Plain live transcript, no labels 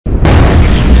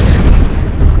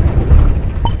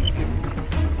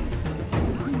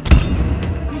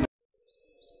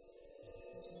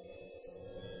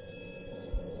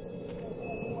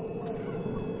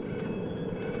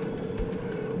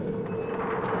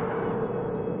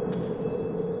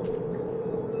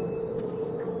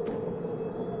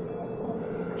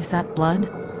that blood?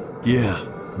 Yeah,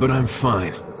 but I'm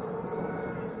fine.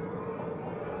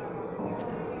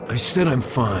 I said I'm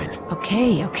fine.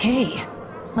 Okay, okay.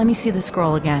 Let me see the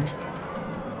scroll again.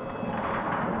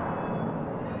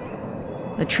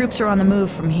 The troops are on the move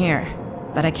from here,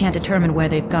 but I can't determine where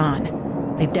they've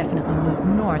gone. They've definitely moved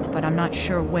north, but I'm not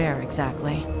sure where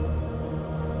exactly.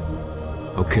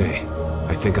 Okay,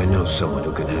 I think I know someone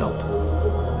who can help.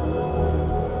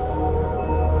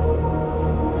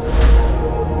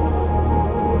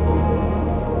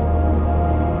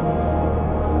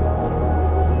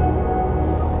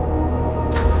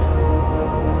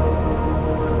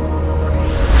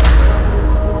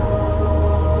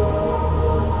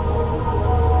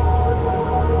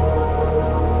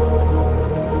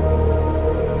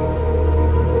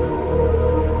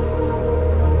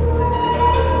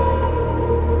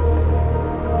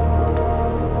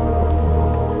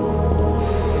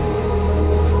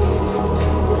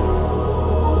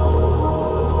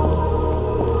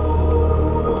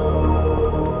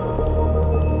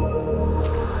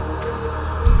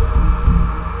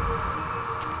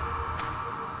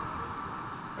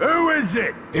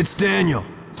 It's Daniel.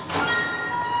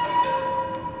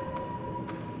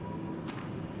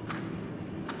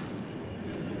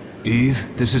 Eve,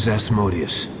 this is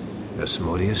Asmodeus.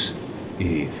 Asmodeus,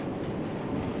 Eve.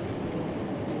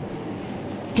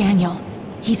 Daniel,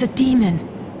 he's a demon.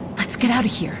 Let's get out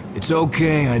of here. It's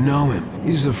okay, I know him.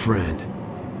 He's a friend.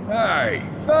 Hey,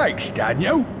 thanks,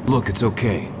 Daniel. Look, it's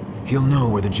okay. He'll know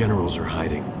where the generals are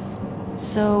hiding.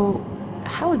 So,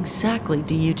 how exactly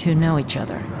do you two know each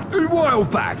other? A while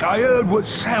back, I heard what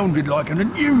sounded like an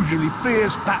unusually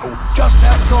fierce battle just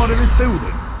outside of this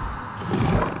building.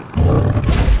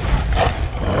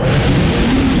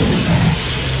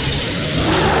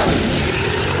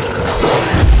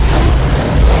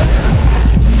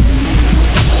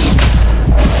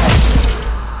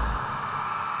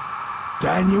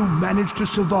 Daniel managed to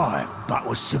survive, but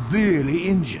was severely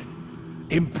injured.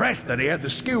 Impressed that he had the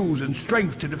skills and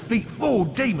strength to defeat 4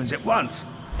 demons at once,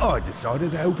 I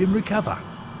decided to help him recover.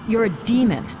 You're a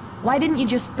demon. Why didn't you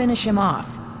just finish him off?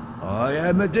 I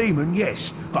am a demon,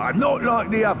 yes, but I'm not like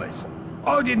the others.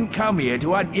 I didn't come here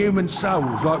to hunt human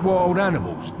souls like wild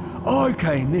animals. I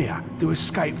came here to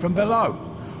escape from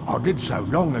below. I did so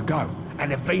long ago,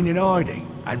 and have been in hiding,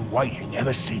 and waiting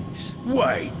ever since.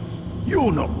 Wait,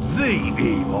 you're not the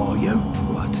Eve, are you?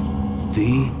 What?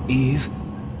 The Eve?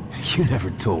 You never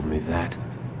told me that.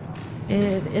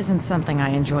 It isn't something I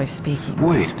enjoy speaking.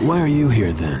 Wait, why are you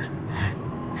here then?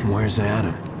 Where's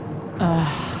Adam?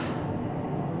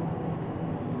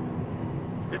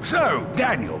 So,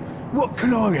 Daniel, what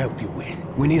can I help you with?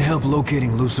 We need help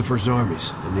locating Lucifer's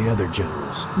armies and the other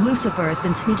generals. Lucifer has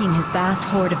been sneaking his vast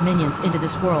horde of minions into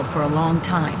this world for a long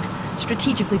time,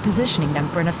 strategically positioning them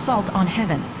for an assault on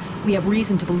heaven. We have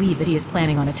reason to believe that he is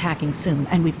planning on attacking soon,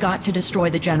 and we've got to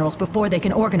destroy the generals before they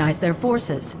can organize their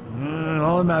forces.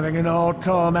 I'm having a hard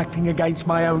time acting against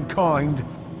my own kind,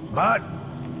 but...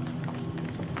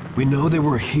 We know they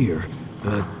were here,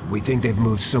 but we think they've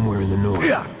moved somewhere in the north.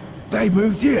 Yeah, they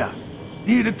moved here,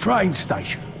 near the train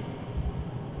station.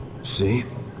 See?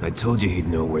 I told you he'd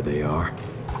know where they are.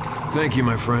 Thank you,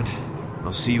 my friend.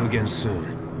 I'll see you again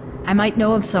soon. I might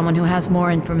know of someone who has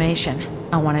more information.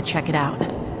 I want to check it out.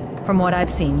 From what I've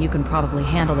seen, you can probably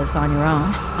handle this on your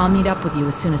own. I'll meet up with you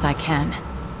as soon as I can.